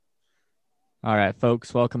All right,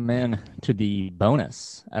 folks, welcome in to the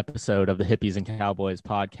bonus episode of the Hippies and Cowboys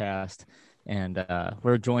podcast. And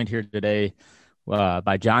we're joined here today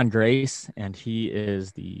by John Grace, and he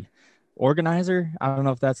is the organizer, I don't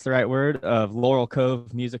know if that's the right word, of Laurel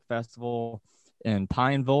Cove Music Festival in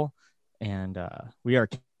Pineville. And we are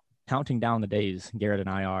counting down the days, Garrett and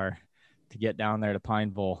I are, to get down there to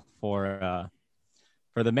Pineville for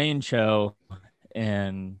the main show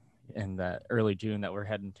in the early June that we're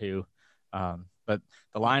heading to. But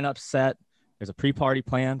the lineup's set. There's a pre-party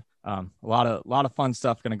planned. A lot of fun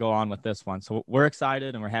stuff going to go on with this one. So we're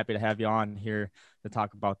excited and we're happy to have you on here to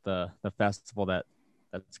talk about the festival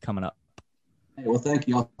that's coming up. Hey, well, thank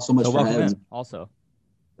you all so much for welcome having in me. also.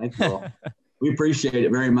 Thank you all. We appreciate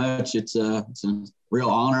it very much. It's a real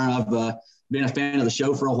honor. I've been a fan of the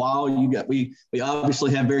show for a while. We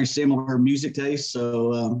obviously have very similar music tastes,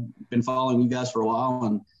 so been following you guys for a while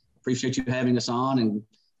and appreciate you having us on, and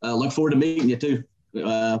look forward to meeting you too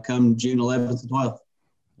come June 11th and 12th.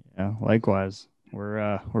 Yeah, likewise.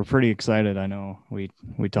 We're pretty excited. I know we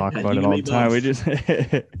talk about it all the time. Both. We just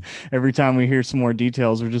every time we hear some more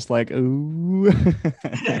details, we're just like, ooh.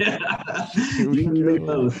 You and me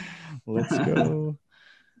both. Let's go.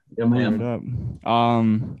 Yeah, man.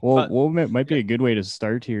 Might be a good way to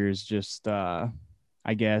start here is just I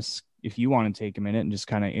guess if you want to take a minute and just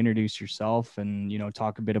kind of introduce yourself and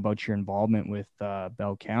talk a bit about your involvement with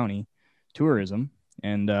Bell County tourism.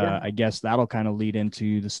 And I guess that'll kind of lead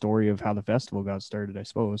into the story of how the festival got started, I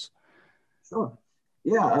suppose. Sure.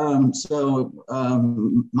 Yeah.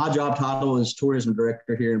 My job title is tourism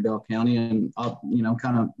director here in Bell County. And,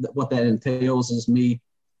 kind of what that entails is me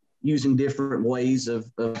using different ways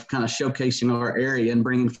of kind of showcasing our area and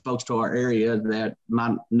bringing folks to our area that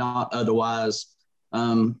might not otherwise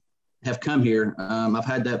have come here. I've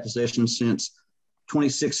had that position since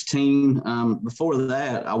 2016. Before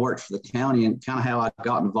that, I worked for the county, and kind of how I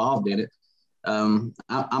got involved in it. I'm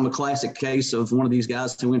a classic case of one of these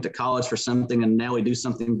guys who went to college for something, and now we do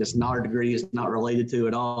something that's not our degree is not related to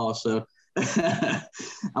at all. So I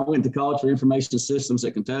went to college for information systems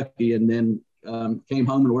at Kentucky, and then came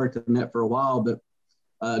home and worked on that for a while, but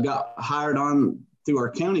got hired on through our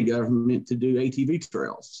county government to do ATV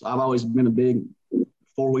trails. I've always been a big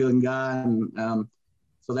four-wheeling guy, and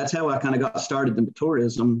so that's how I kind of got started in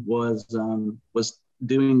tourism. We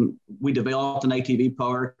developed an ATV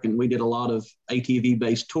park, and we did a lot of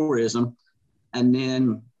ATV-based tourism. And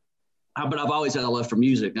then, but I've always had a love for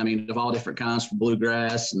music. I mean, of all different kinds, from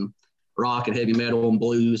bluegrass and rock and heavy metal and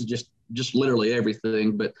blues, just literally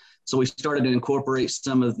everything. But so we started to incorporate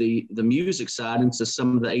some of the music side into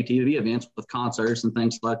some of the ATV events with concerts and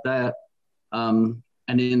things like that.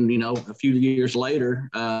 And then, a few years later,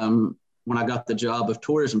 when I got the job of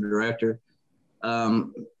tourism director,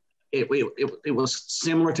 it was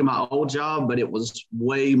similar to my old job, but it was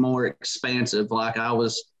way more expansive. Like I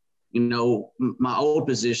was, my old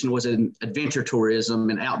position was in adventure tourism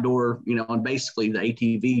and outdoor, and basically the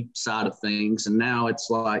ATV side of things. And now it's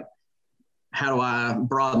like, how do I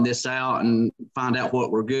broaden this out and find out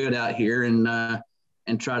what we're good at here and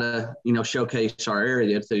try to, showcase our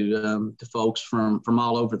area to folks from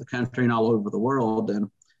all over the country and all over the world.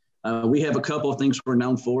 And we have a couple of things we're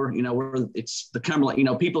known for. It's the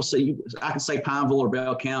Cumberland. People say I can say Pineville or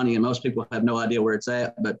Bell County, and most people have no idea where it's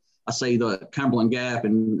at. But I say the Cumberland Gap,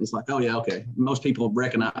 and it's like, oh yeah, okay. Most people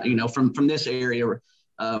recognize, from this area,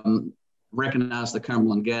 recognize the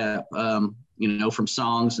Cumberland Gap, from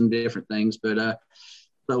songs and different things. But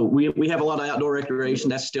so we have a lot of outdoor recreation.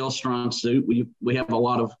 That's still a strong suit. We have a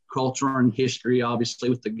lot of culture and history,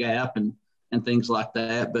 obviously, with the Gap and things like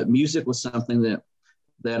that. But music was something that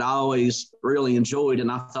I always really enjoyed,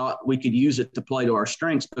 and I thought we could use it to play to our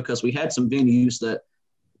strengths, because we had some venues that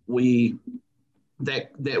with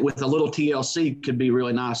a little TLC could be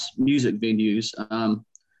really nice music venues. And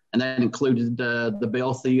that included the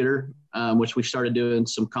Bell Theater, which we started doing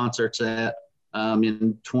some concerts at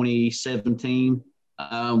in 2017.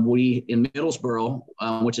 We in Middlesboro,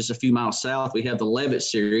 which is a few miles south, we have the Levitt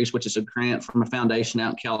Series, which is a grant from a foundation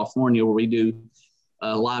out in California where we do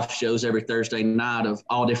live shows every Thursday night of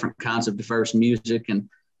all different kinds of diverse music. And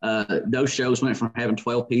those shows went from having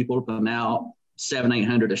 12 people to now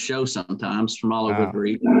 700-800 a show sometimes from all over the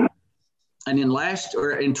region. And then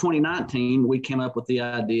in 2019, we came up with the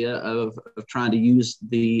idea of trying to use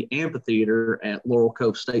the amphitheater at Laurel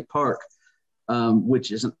Cove State Park,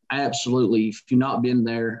 which is an absolutely, if you've not been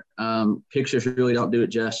there, pictures really don't do it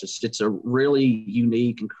justice. It's a really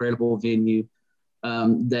unique, incredible venue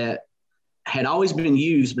that had always been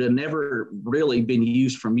used, but had never really been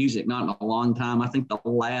used for music, not in a long time. I think the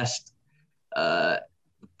last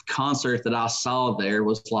concert that I saw there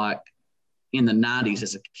was like in the 90s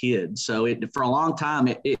as a kid. So for a long time,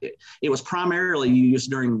 it was primarily used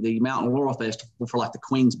during the Mountain Laurel Festival for like the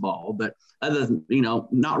Queen's Ball, but other than,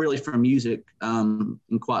 not really for music in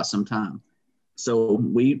quite some time. So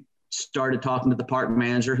we started talking to the park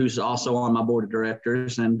manager, who's also on my board of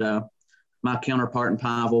directors, and my counterpart in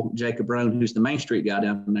Pineville, Jacob Roan, who's the Main Street guy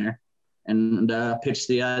down there, and pitched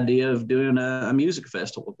the idea of doing a music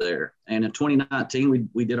festival there. And in 2019,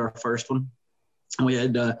 we did our first one. And we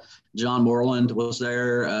had John Moreland was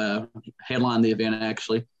there, headlined the event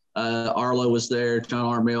actually. Arlo was there, John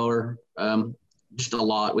R. Miller, just a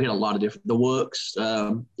lot. We had a lot of different, the Wooks,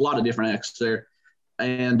 a lot of different acts there.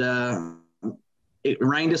 And it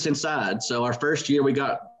rained us inside. So our first year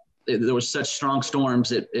there was such strong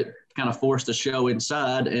storms, it kind of forced the show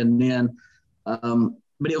inside. And then,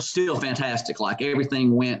 but it was still fantastic. Like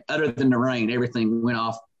everything went, other than the rain, everything went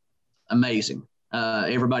off amazing.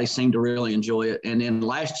 Everybody seemed to really enjoy it. And then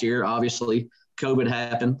last year, obviously, COVID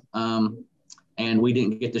happened, and we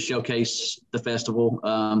didn't get to showcase the festival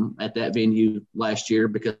at that venue last year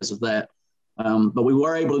because of that. But we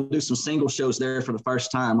were able to do some single shows there for the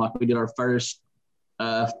first time. Like we did our first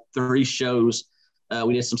 3 shows.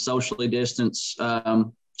 We did some socially distanced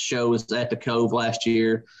shows at the Cove last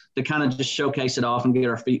year to kind of just showcase it off and get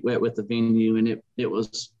our feet wet with the venue. And it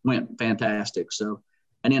went fantastic. So,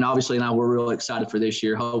 and then obviously now we're really excited for this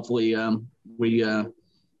year. Hopefully we want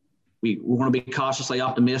to be cautiously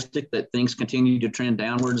optimistic that things continue to trend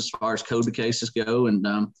downwards as far as COVID cases go. And,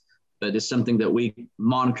 but it's something that we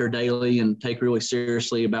monitor daily and take really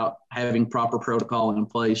seriously about having proper protocol in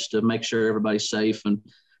place to make sure everybody's safe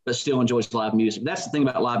but still enjoys live music. That's the thing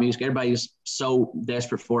about live music. Everybody's so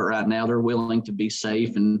desperate for it right now. They're willing to be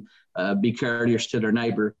safe and be courteous to their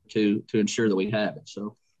neighbor to ensure that we have it.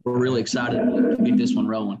 So we're really excited to get this one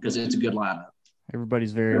rolling because it's a good lineup.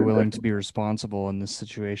 Everybody's very willing to be responsible in this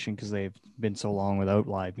situation because they've been so long without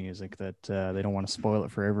live music that they don't want to spoil it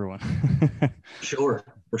for everyone. Sure,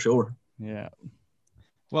 for sure. Yeah.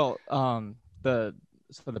 Well, the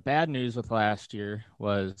bad news with last year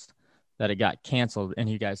was that it got canceled, and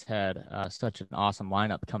you guys had such an awesome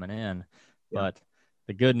lineup coming in. Yeah. But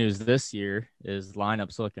the good news this year is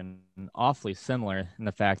lineup's looking awfully similar in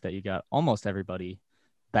the fact that you got almost everybody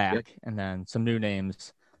back, yep. And then some new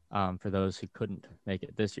names for those who couldn't make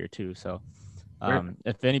it this year too. So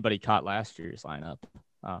if anybody caught last year's lineup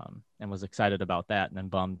and was excited about that and then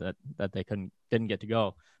bummed that they didn't get to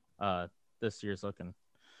go, this year's looking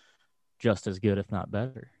just as good, if not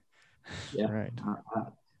better. Yeah, right.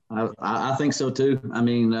 I think so too. I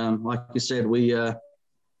mean, like you said, we had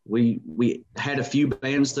a few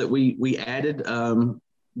bands that we added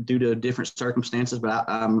due to different circumstances, but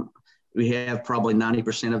we have probably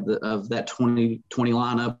 90% of that 2020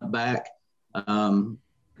 lineup back. And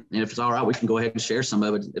if it's all right, we can go ahead and share some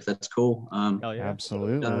of it if that's cool. Oh yeah,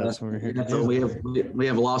 absolutely. That's what we're here to so do. We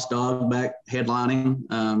have Lost Dog back headlining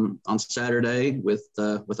on Saturday with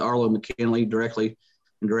Arlo McKinley directly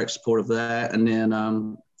in direct support of that. And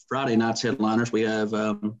then Friday night's headliners, we have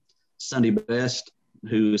Sunday Best,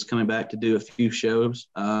 who is coming back to do a few shows,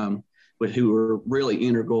 who are really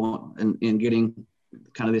integral in getting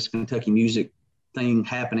kind of this Kentucky music thing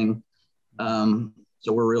happening.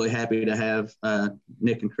 So we're really happy to have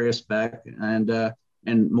Nick and Chris back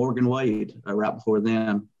and Morgan Wade right before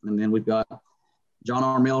them. And then we've got John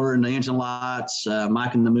R. Miller and the Engine Lights,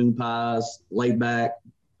 Mike and the Moon Pies, Laid Back.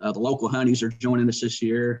 The local Honeys are joining us this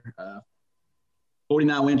year.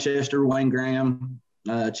 49 Winchester, Wayne Graham,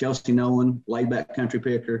 Chelsea Nolan, Laid Back Country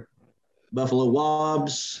Picker, Buffalo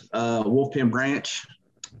Wobbs, Wolfpen Branch,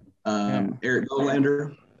 Eric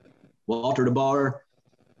Golander, Walter DeBar,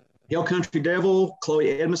 Hill Country Devil,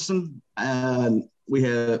 Chloe Edmondson. We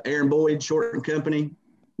have Aaron Boyd, Short and Company,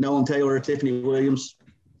 Nolan Taylor, Tiffany Williams,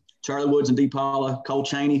 Charlie Woods and Deep Paula. Cole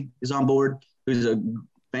Cheney is on board, who's a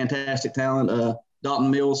fantastic talent. Dalton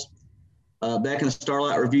Mills, back in the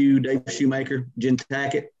Starlight Review, Dave Shoemaker, Jen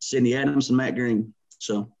Tackett, Sydney Adams, and Matt Green.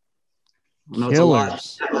 So I know it's a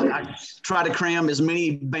lot. I try to cram as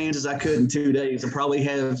many bands as I could in 2 days. I probably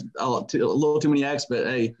have a little too many acts, but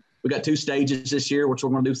hey, we got 2 stages this year, which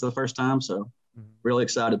we're going to do for the first time. So really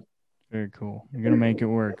excited. Very cool. You're going to make it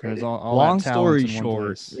work. All long story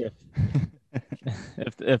short,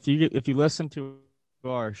 if you listen to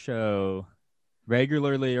our show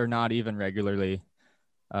regularly or not even regularly,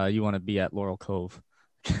 you want to be at Laurel Cove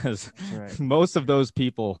because most of those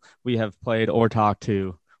people we have played or talked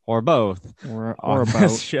to or both or on about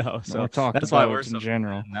this show. So that's why we're in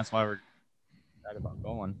general. And that's why we're excited about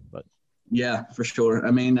going. But yeah, for sure.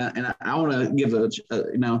 I mean, and I want to give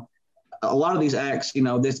a lot of these acts.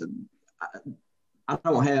 This I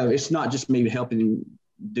don't have. It's not just me helping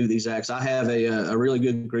do these acts. I have a really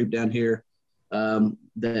good group down here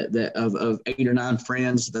that of 8 or 9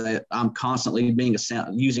 friends that I'm constantly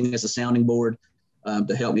using as a sounding board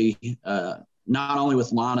to help me not only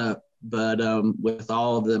with lineup, but with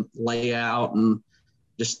all the layout and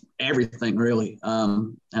just everything really.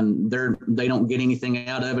 And they don't get anything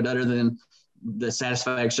out of it other than the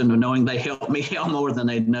satisfaction of knowing they help me out more than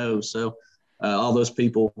they know. So all those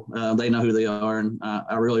people, they know who they are, and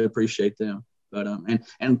I really appreciate them. But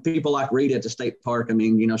and people like Rita at the state park, I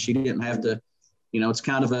mean, you know, she didn't have to, you know, it's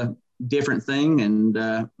kind of a different thing.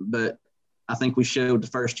 And but I think we showed the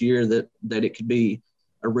first year that it could be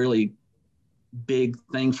a really big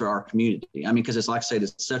thing for our community. I mean, because it's like I said,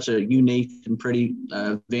 it's such a unique and pretty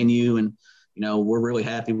venue, and you know, we're really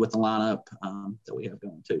happy with the lineup that we have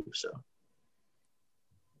going too. So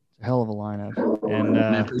it's a hell of a lineup, and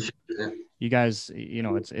you guys, you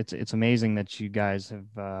know, it's amazing that you guys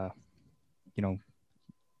have you know,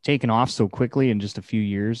 taken off so quickly in just a few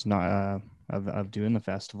years of doing the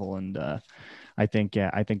festival. And I think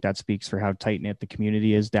that speaks for how tight knit the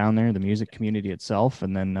community is down there, the music community itself,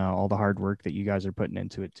 and then all the hard work that you guys are putting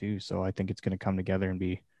into it too. So I think it's going to come together and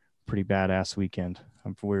be a pretty badass weekend.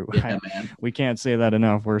 We can't say that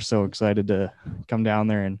enough. We're so excited to come down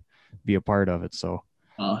there and be a part of it. So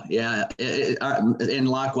yeah, and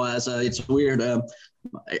likewise, it's weird.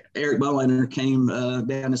 Eric Bolander came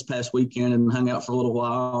down this past weekend and hung out for a little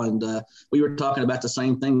while, and we were talking about the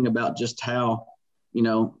same thing about just how, you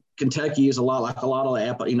know, Kentucky is a lot like a lot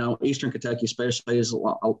of, you know, Eastern Kentucky especially is a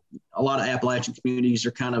lot of Appalachian communities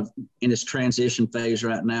are kind of in this transition phase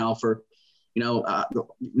right now for, you know,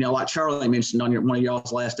 like Charlie mentioned on one of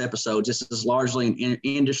y'all's last episodes, this is largely an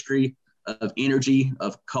industry of energy,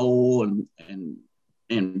 of coal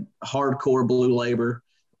and hardcore blue labor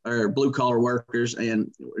or blue collar workers.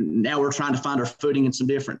 And now we're trying to find our footing in some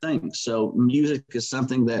different things. So music is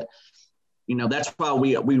something that, you know, that's why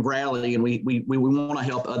we rally and we want to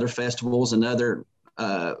help other festivals and other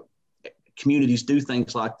communities do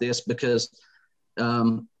things like this because,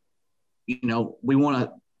 you know, we want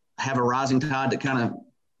to have a rising tide that kind of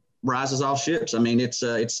rises all ships. I mean, it's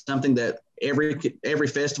something that every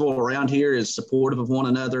festival around here is supportive of one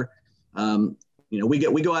another. You know, we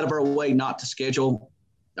go out of our way not to schedule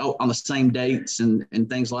on the same dates and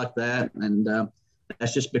things like that. And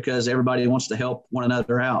that's just because everybody wants to help one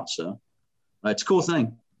another out. So it's a cool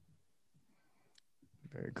thing.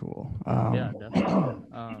 Very cool. Yeah,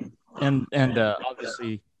 definitely. And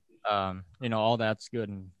obviously, you know, all that's good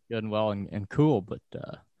and well and cool, but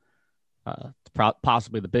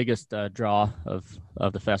possibly the biggest draw of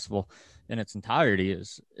the festival in its entirety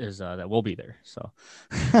is that we'll be there. So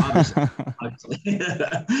obviously.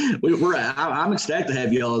 I'm ecstatic to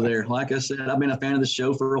have y'all there. Like I said, I've been a fan of the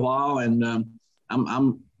show for a while, and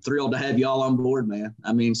I'm thrilled to have y'all on board, man.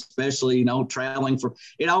 I mean, especially, you know, traveling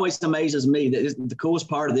it always amazes me that the coolest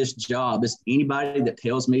part of this job is anybody that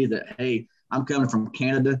tells me that, hey, I'm coming from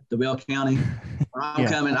Canada to Bell County, or I'm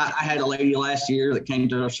coming. I had a lady last year that came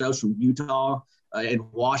to our shows from Utah and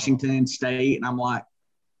Washington State, and I'm like,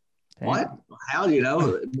 what? How do you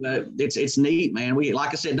know? But it's neat, man. We,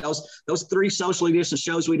 like I said, those 3 socially distant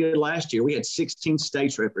shows we did last year, we had 16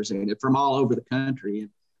 states represented from all over the country.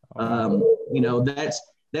 You know, that's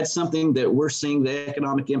something that we're seeing the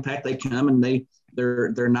economic impact. They come and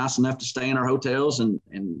they're nice enough to stay in our hotels and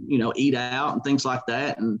you know, eat out and things like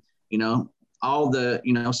that. And you know, all the,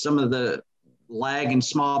 you know, some of the lag in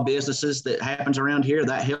small businesses that happens around here,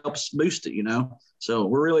 that helps boost it, you know. So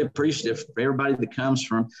we're really appreciative for everybody that comes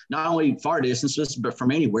from not only far distances, but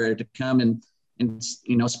from anywhere to come and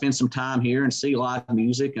you know, spend some time here and see live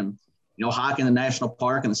music and, you know, hike in the national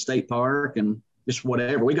park and the state park and just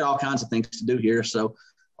whatever. We got all kinds of things to do here. So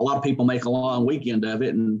a lot of people make a long weekend of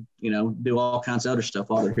it and, you know, do all kinds of other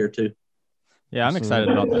stuff while they're here too. Yeah, I'm excited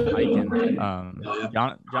about the hiking.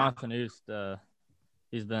 Jonathan Oost,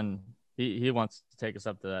 he wants to take us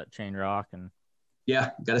up to that Chain Rock, and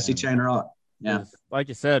got to see Chain Rock. Yeah, like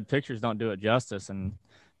you said, pictures don't do it justice, and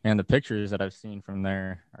the pictures that I've seen from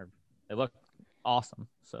there they look awesome.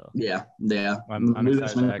 So yeah, I'm excited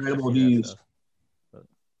some incredible views.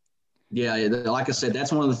 Yeah, like I said,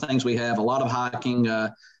 that's one of the things we have. A lot of hiking,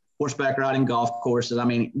 horseback riding, golf courses. I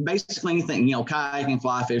mean, basically anything, you know, kayaking,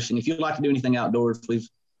 fly fishing. If you'd like to do anything outdoors, we've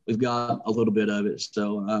got a little bit of it.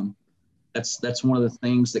 So that's one of the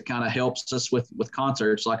things that kind of helps us with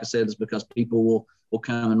concerts. Like I said, is because people will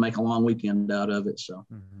come and make a long weekend out of it. So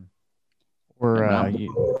we're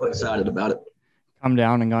excited about it. Come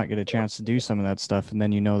down and not get a chance to do some of that stuff, and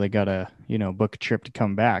then you know they gotta, you know, book a trip to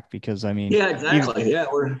come back, because I mean, yeah, exactly.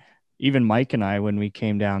 Even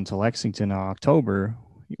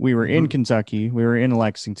we were in Kentucky. We were in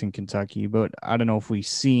Lexington, Kentucky, but I don't know if we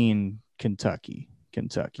seen Kentucky.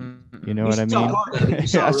 You know what I mean?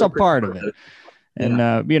 Yeah, I saw part of it. And,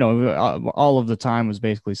 all of the time was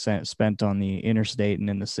basically spent on the interstate and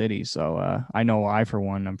in the city. So I know for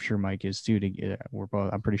one, I'm sure Mike is too.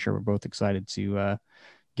 I'm pretty sure we're both excited to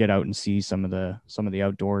get out and see some of the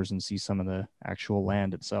outdoors and see some of the actual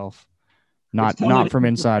land itself. Not from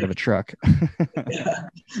inside of a truck. Yeah.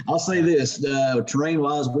 I'll say this, terrain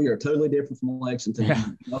wise, we are totally different from Lexington. Yeah.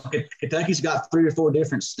 Kentucky's got 3 or 4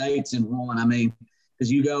 different states in one. I mean,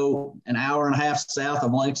 because you go an hour and a half south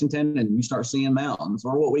of Lexington and you start seeing mountains,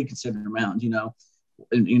 or what we consider mountains,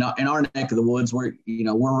 in our neck of the woods, we're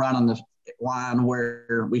right on the line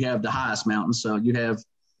where we have the highest mountains. So you have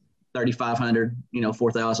 3,500,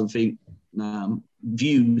 4,000 feet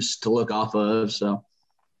views to look off of. So,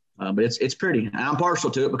 but it's pretty. And I'm partial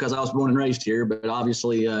to it because I was born and raised here, but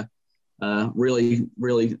obviously really,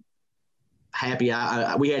 really happy.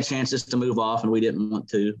 We had chances to move off and we didn't want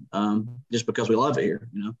to, just because we love it here,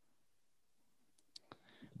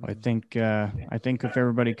 I think if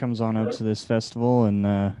everybody comes on out to this festival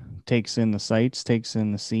and takes in the sights, takes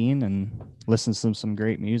in the scene, and listens to some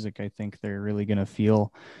great music, I think they're really going to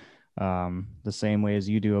feel the same way as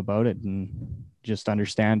you do about it, and just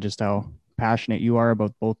understand just how passionate you are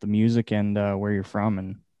about both the music and where you're from.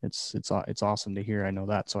 And it's awesome to hear. I know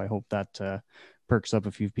that, so I hope that perks up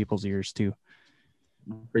a few people's ears too.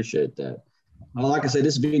 I appreciate that. Well, like I said,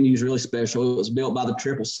 this venue is really special. It was built by the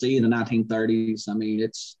Triple C in the 1930s. I mean,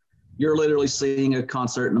 you're literally seeing a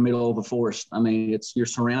concert in the middle of a forest. I mean, you're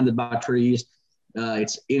surrounded by trees.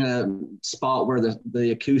 It's in a spot where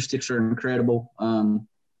the acoustics are incredible.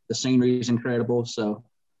 The scenery is incredible. So,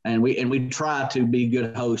 and we try to be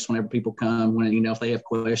good hosts whenever people come, when, if they have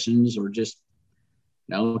questions or just,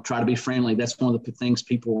 try to be friendly. That's one of the things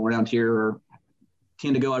people around here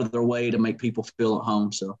tend to go out of their way to make people feel at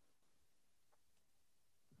home. So.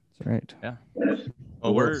 That's right. Yeah.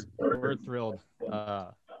 Well, we're thrilled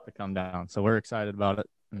to come down. So we're excited about it.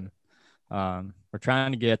 And we're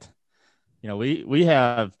trying to get, we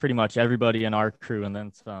have pretty much everybody in our crew and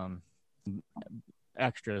then some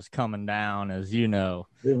extras coming down, as you know.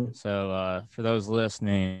 Yeah. So for those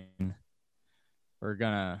listening, we're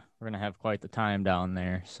gonna have quite the time down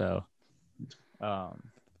there. So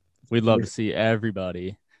we'd love to see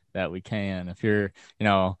everybody that we can. If you're,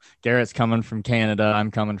 Garrett's coming from Canada,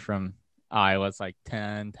 I'm coming from Iowa. It's like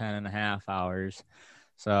 10 and a half hours.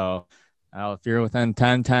 So if you're within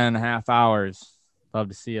 10 and a half hours, love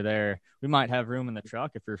to see you there. We might have room in the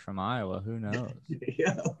truck if you're from Iowa. Who knows?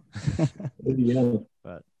 Yeah. Yeah.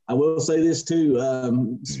 But I will say this too,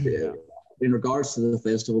 in regards to the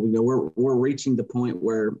festival, we're reaching the point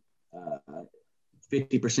where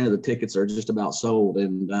 50% of the tickets are just about sold.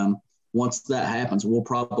 And once that happens, we'll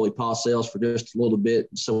probably pause sales for just a little bit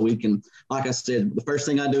so we can, like I said, the first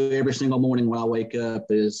thing I do every single morning when I wake up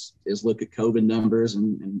is look at COVID numbers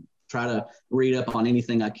and try to read up on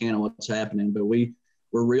anything I can on what's happening. But we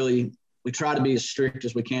try to be as strict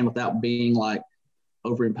as we can without being like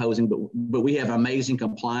overimposing, but we have amazing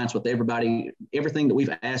compliance with everything that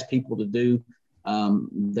we've asked people to do.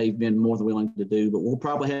 They've been more than willing to do, but we'll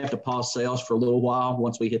probably have to pause sales for a little while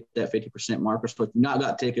once we hit that 50% marker. So if you've not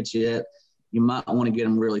got tickets yet, you might want to get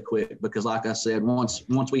them really quick, because like I said, once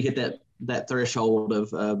we hit that threshold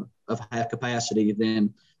of half capacity,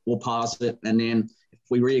 then we'll pause it. And then if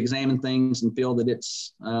we re-examine things and feel that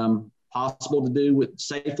it's possible to do it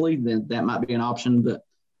safely, then that might be an option. But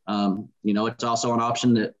it's also an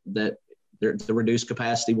option that the reduced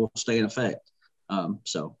capacity will stay in effect.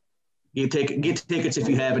 So get tickets if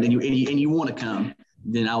you have it and you want to come,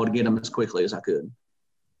 then I would get them as quickly as I could.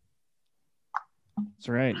 That's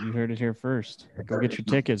right. You heard it here first. Go get your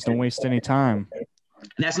tickets. Don't waste any time. And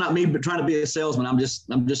that's not me trying to be a salesman. I'm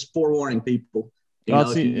just forewarning people.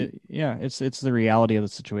 It's the reality of the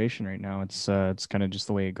situation right now. It's kind of just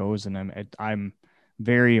the way it goes. And I'm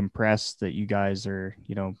very impressed that you guys are,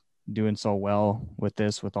 doing so well with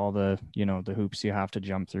this, with all the, the hoops you have to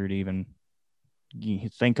jump through to even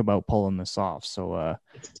think about pulling this off. So,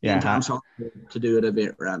 it's hard to do an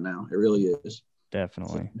event right now. It really is.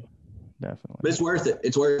 Definitely. But it's worth it.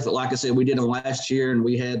 It's worth it. Like I said, we did them last year and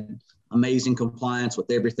we had amazing compliance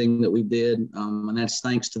with everything that we did. And that's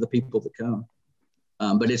thanks to the people that come.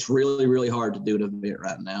 But it's really, really hard to do an event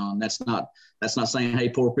right now. And that's not saying, hey,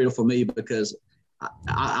 poor pitiful me, because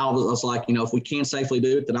I was like, if we can safely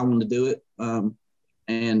do it, then I want to do it.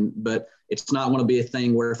 But it's not going to be a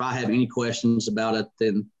thing where if I have any questions about it,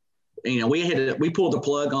 then, we pulled the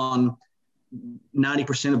plug on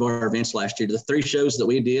 90% of our events last year. The 3 shows that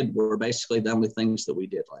we did were basically the only things that we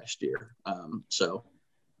did last year. So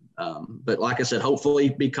But like I said, hopefully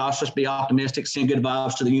be cautious, be optimistic, send good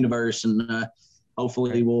vibes to the universe, and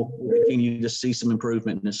hopefully we'll continue to see some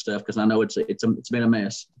improvement in this stuff, because I know it's been a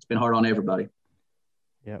mess. It's been hard on everybody.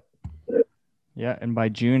 Yep. Yeah, and by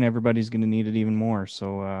June, everybody's going to need it even more.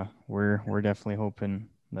 So we're definitely hoping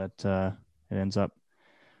that it ends up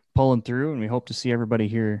pulling through, and we hope to see everybody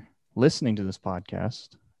here listening to this podcast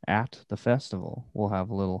at the festival. We'll have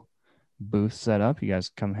a little booth set up. You guys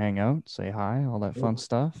come hang out, say hi, all that fun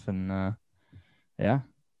stuff, and yeah,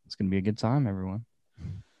 it's going to be a good time, everyone.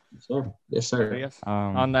 Yes, sir. Yes.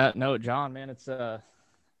 On that note, John, man, it's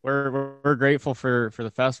we're grateful for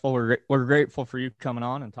the festival. We're grateful for you coming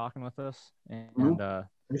on and talking with us, and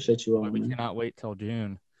appreciate you all. We cannot wait till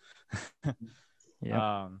June.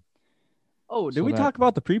 Yeah. Did we talk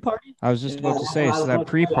about the pre-party? I was just about to say, so that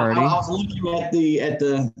pre-party. I was looking at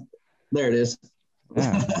the there it is.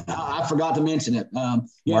 Yeah. I forgot to mention it.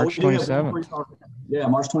 March 27th. Yeah,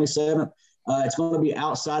 March 27th. It's going to be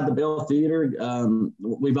outside the Bell Theater.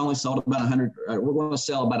 We've only sold about 100. We're going to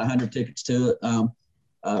sell about 100 tickets to it.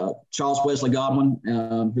 Charles Wesley Godwin,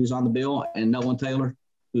 who's on the bill, and Nolan Taylor,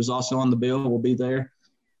 who's also on the bill, will be there.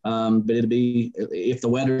 But it'll be, if the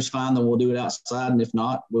weather's fine, then we'll do it outside, and if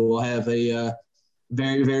not, we will have a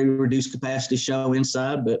very, very reduced capacity show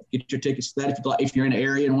inside. But get your tickets to that if you're in the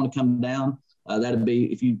area and want to come down. That'd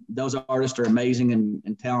be those artists are amazing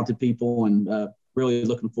and talented people, and really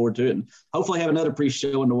looking forward to it. And hopefully have another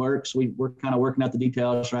pre-show in the works. We're kind of working out the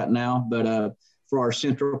details right now, but for our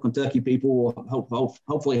Central Kentucky people, we'll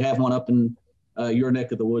hopefully have one up in your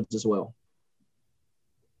neck of the woods as well.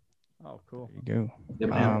 Oh, cool. There you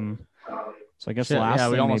go. So I guess we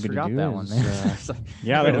thing almost maybe forgot to do that is, one. Man.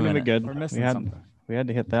 Yeah, that would have been good. We're missing something. We had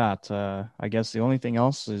to hit that. I guess the only thing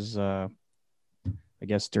else is, I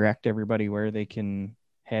guess, direct everybody where they can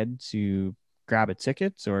head to grab a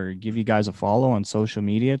ticket, or give you guys a follow on social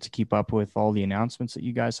media to keep up with all the announcements that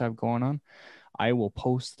you guys have going on. I will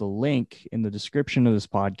post the link in the description of this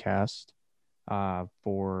podcast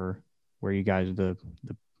for where you guys, the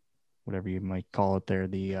whatever you might call it there,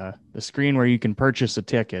 the screen where you can purchase a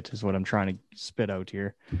ticket is what I'm trying to spit out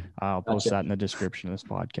here. I'll post that in the description of this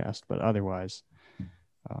podcast. But otherwise,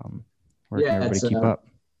 where can everybody keep up?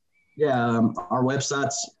 Yeah, our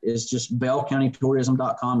website is just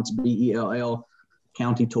bellcountytourism.com. It's BELL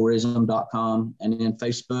countytourism.com. And then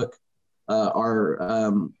Facebook,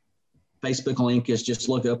 our Facebook link is just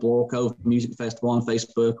look up Laurel Cove Music Festival on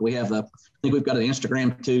Facebook. We have I think we've got an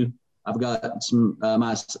Instagram too. I've got some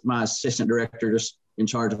my assistant director just in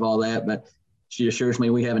charge of all that, but she assures me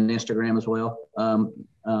we have an Instagram as well.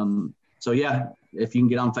 So yeah, if you can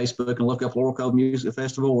get on Facebook and look up Laurel Cove Music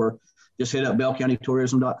Festival, or just hit up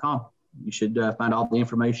bellcountytourism.com. You should find all the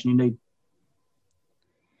information you need.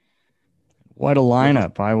 What a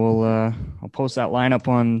lineup! I will. I'll post that lineup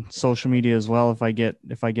on social media as well if I get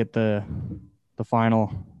the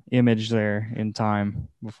final image there in time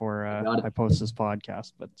before I post this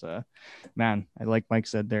podcast. But man, like Mike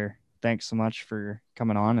said there, thanks so much for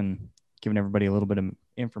coming on and giving everybody a little bit of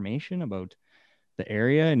information about the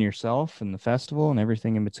area and yourself and the festival and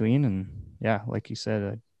everything in between. And yeah, like you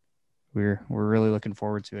said, we're really looking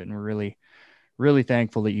forward to it, and we're really, really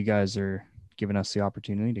thankful that you guys are giving us the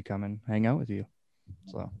opportunity to come and hang out with you.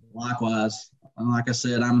 So likewise, like I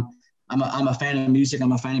said, I'm a fan of music.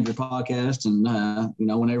 I'm a fan of your podcast, and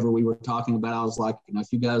whenever we were talking about it, I was like,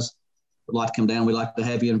 if you guys would like to come down, we'd like to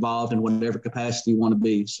have you involved in whatever capacity you want to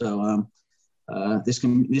be. So this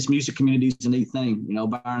music community is a neat thing.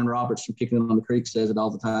 Byron Roberts from Kicking on the Creek says it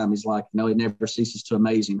all the time. He's like, it never ceases to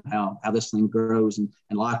amaze him how this thing grows, and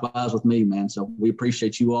likewise with me, man. So we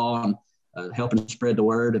appreciate you all and helping spread the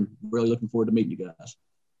word, and really looking forward to meeting you guys.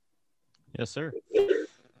 Yes, sir.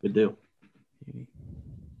 Good deal.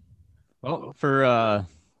 Well, for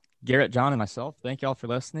Garrett, John, and myself, thank y'all for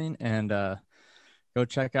listening, and go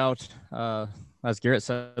check out, as Garrett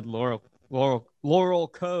said, Laurel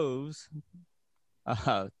Cove's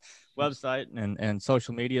website and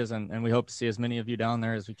social medias, and we hope to see as many of you down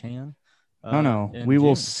there as we can. We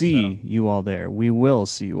will see you all there. We will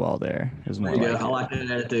see you all there. There you go. I like that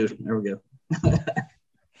attitude. There we go.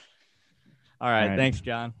 All right. Thanks,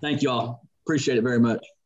 John. Thank you all. Appreciate it very much.